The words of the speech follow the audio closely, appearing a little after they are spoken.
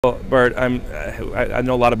Well, Bart, I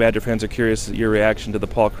know a lot of Badger fans are curious your reaction to the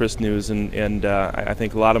Paul Chryst news, and I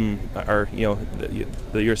think a lot of them are,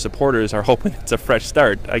 your supporters are hoping it's a fresh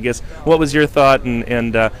start. I guess what was your thought,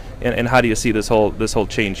 and how do you see this whole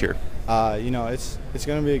change here? It's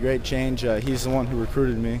going to be a great change. He's the one who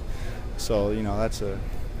recruited me, so that's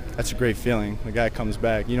a great feeling. The guy comes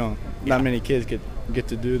back. Not many kids get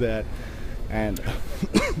to do that, and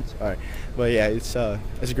sorry, but yeah, it's a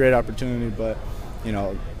great opportunity. But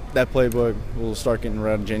that playbook will start getting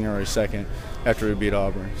read January 2nd after we beat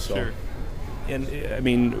Auburn. So. Sure. And I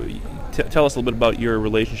mean, tell us a little bit about your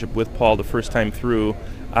relationship with Paul the first time through.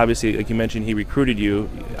 Obviously, like you mentioned, he recruited you,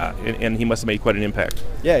 and he must have made quite an impact.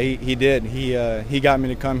 Yeah, he did. He got me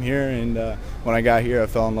to come here, and when I got here, I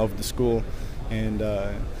fell in love with the school. And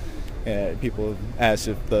people asked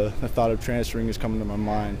if the thought of transferring is coming to my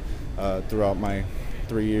mind throughout my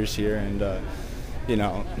 3 years here, and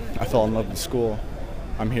I fell in love with the school.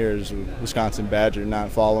 I'm here as a Wisconsin Badger, not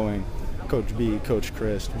following Coach B, Coach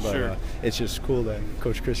Chryst, but sure. It's just cool that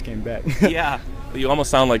Coach Chryst came back. Yeah, you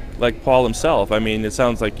almost sound like Paul himself. I mean, it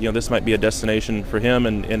sounds like this might be a destination for him,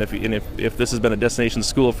 and if this has been a destination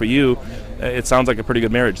school for you, it sounds like a pretty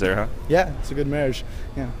good marriage there, huh? Yeah, it's a good marriage.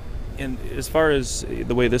 Yeah. And as far as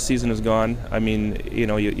the way this season has gone, I mean,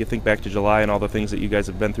 you think back to July and all the things that you guys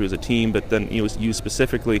have been through as a team, but then you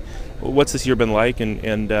specifically, what's this year been like,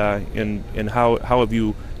 and how have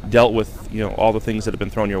you dealt with all the things that have been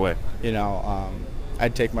thrown your way? I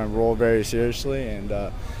take my role very seriously, and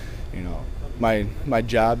my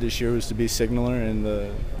job this year was to be signaler and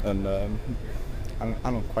I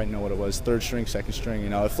don't quite know what it was, third string, second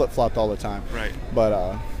string. It flip-flopped all the time. Right.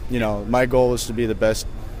 But my goal was to be the best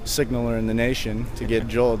signaler in the nation, to get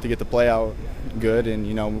Joel to get the play out good, and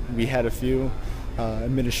we had a few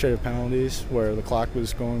administrative penalties where the clock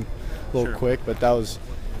was going a little Sure. quick, but that was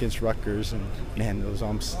against Rutgers, and man, those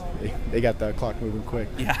umps, they got that clock moving quick.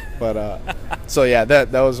 Yeah. But so yeah,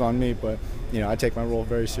 that was on me, but I take my role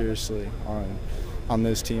very seriously on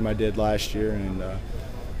this team. I did last year, and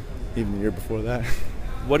even the year before that.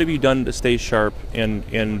 What have you done to stay sharp? And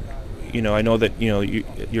I know that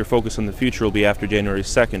your focus on the future will be after January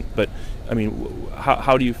 2nd, but I mean,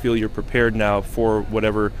 how do you feel you're prepared now for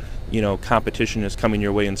whatever competition is coming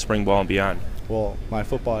your way in spring ball and beyond? Well, my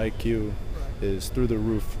football IQ is through the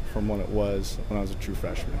roof from what it was when I was a true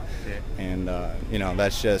freshman. Yeah. And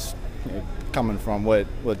that's just coming from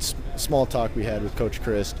what small talk we had with Coach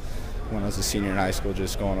Chryst when I was a senior in high school,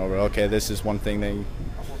 just going over, okay, this is one thing they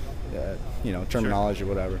terminology Sure. or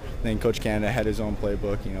whatever. Then Coach Canada had his own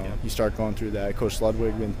playbook. Yeah. You start going through that. Coach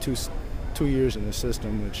Ludwig been two years in the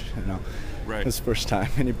system, which Right. it's the first time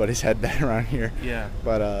anybody's had that around here. Yeah.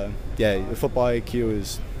 But the football IQ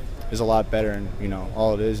is a lot better, and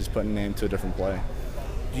all it is putting a name to a different play.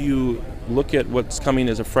 Do you look at what's coming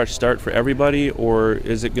as a fresh start for everybody, or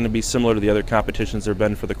is it going to be similar to the other competitions there have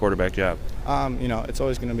been for the quarterback job? It's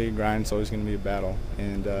always going to be a grind. It's always going to be a battle,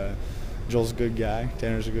 and Joel's a good guy.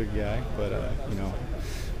 Tanner's a good guy, but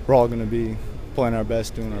we're all going to be playing our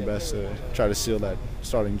best, doing our best to try to seal that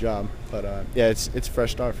starting job. But it's a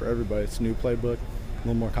fresh start for everybody. It's a new playbook, a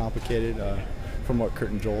little more complicated from what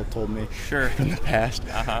Kurt and Joel told me. Sure. In the past.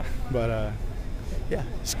 Uh-huh. But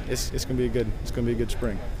it's going to be a good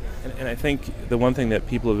spring. And I think the one thing that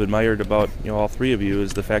people have admired about all three of you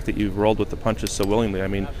is the fact that you've rolled with the punches so willingly. I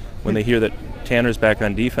mean, when they hear that Tanner's back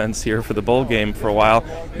on defense here for the bowl game for a while,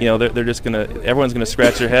 they're just everyone's gonna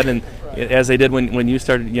scratch their head, and as they did when you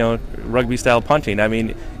started, rugby style punting. I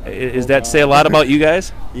mean, is that say a lot about you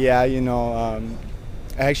guys? Yeah,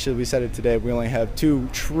 actually we said it today. We only have two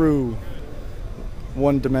true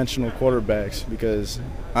one-dimensional quarterbacks, because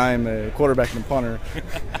I'm a quarterback and a punter.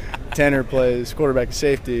 Tanner plays quarterback and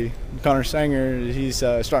safety. Connor Sanger, he's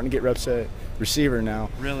starting to get reps at receiver now.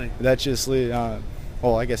 Really? That's just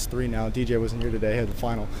I guess three now. DJ wasn't here today. He had the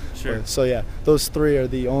final. Sure. So yeah, those three are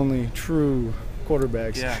the only true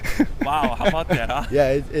quarterbacks. Yeah. Wow. How about that, huh? Yeah,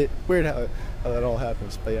 it weird how that all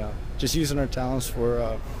happens. But yeah, just using our talents for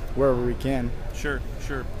wherever we can. Sure.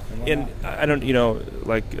 And I don't,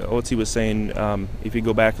 like Otzi was saying, if you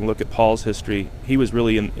go back and look at Paul's history, he was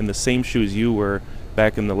really in the same shoes you were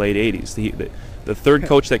back in the late 80s. The third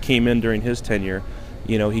coach that came in during his tenure,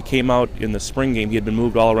 he came out in the spring game. He had been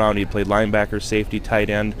moved all around. He had played linebacker, safety, tight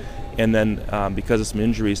end, and then because of some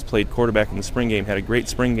injuries, played quarterback in the spring game, had a great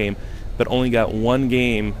spring game, but only got one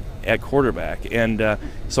game at quarterback. And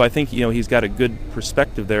so I think he's got a good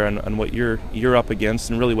perspective there on what you're up against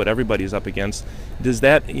and really what everybody's up against. Does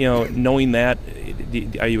that, knowing that,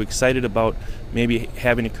 are you excited about maybe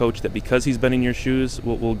having a coach that, because he's been in your shoes,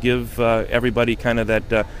 will give everybody kind of that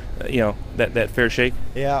that fair shake?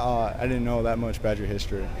 Yeah, I didn't know that much about your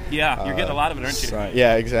history. Yeah, you're getting a lot of it, aren't you? So,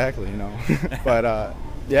 yeah, exactly. But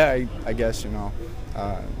yeah, I guess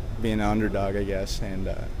being an underdog, I guess, and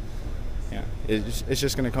yeah, it's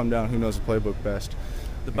just going to come down who knows the playbook best.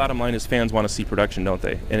 The bottom line is fans want to see production, don't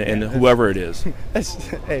they? And whoever it is.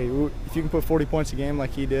 Hey, if you can put 40 points a game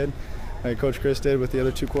like he did, like Coach Chryst did with the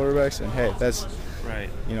other two quarterbacks, and hey, that's right.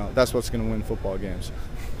 That's what's going to win football games.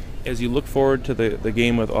 As you look forward to the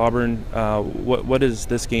game with Auburn, what does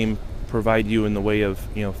this game provide you in the way of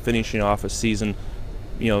finishing off a season,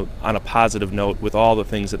 on a positive note with all the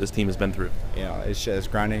things that this team has been through? It's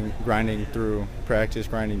just grinding through practice,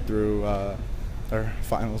 grinding through our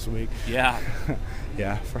finals week. Yeah.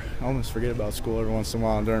 Yeah, I almost forget about school every once in a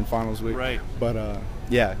while during finals week. Right. But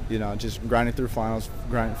yeah, just grinding through finals,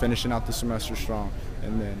 finishing out the semester strong,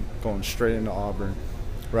 and then going straight into Auburn,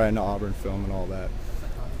 right into Auburn film and all that.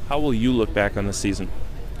 How will you look back on this season?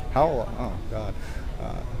 Oh God,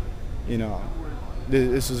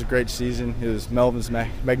 this was a great season. It was Melvin the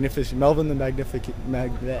Magnificent.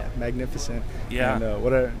 Yeah. And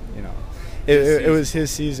whatever, it was his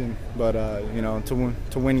season. But to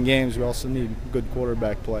win games, we also need good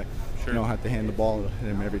quarterback play. Sure. You don't have to hand the ball to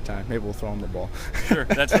him every time. Maybe we'll throw him the ball. Sure,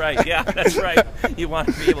 that's right. Yeah, that's right. You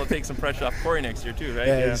want to be able to take some pressure off Corey next year too, right?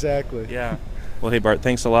 Yeah, exactly. Yeah. Well, hey, Bart,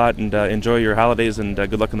 thanks a lot, and enjoy your holidays, and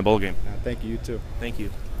good luck in the bowl game. Thank you. You too. Thank you.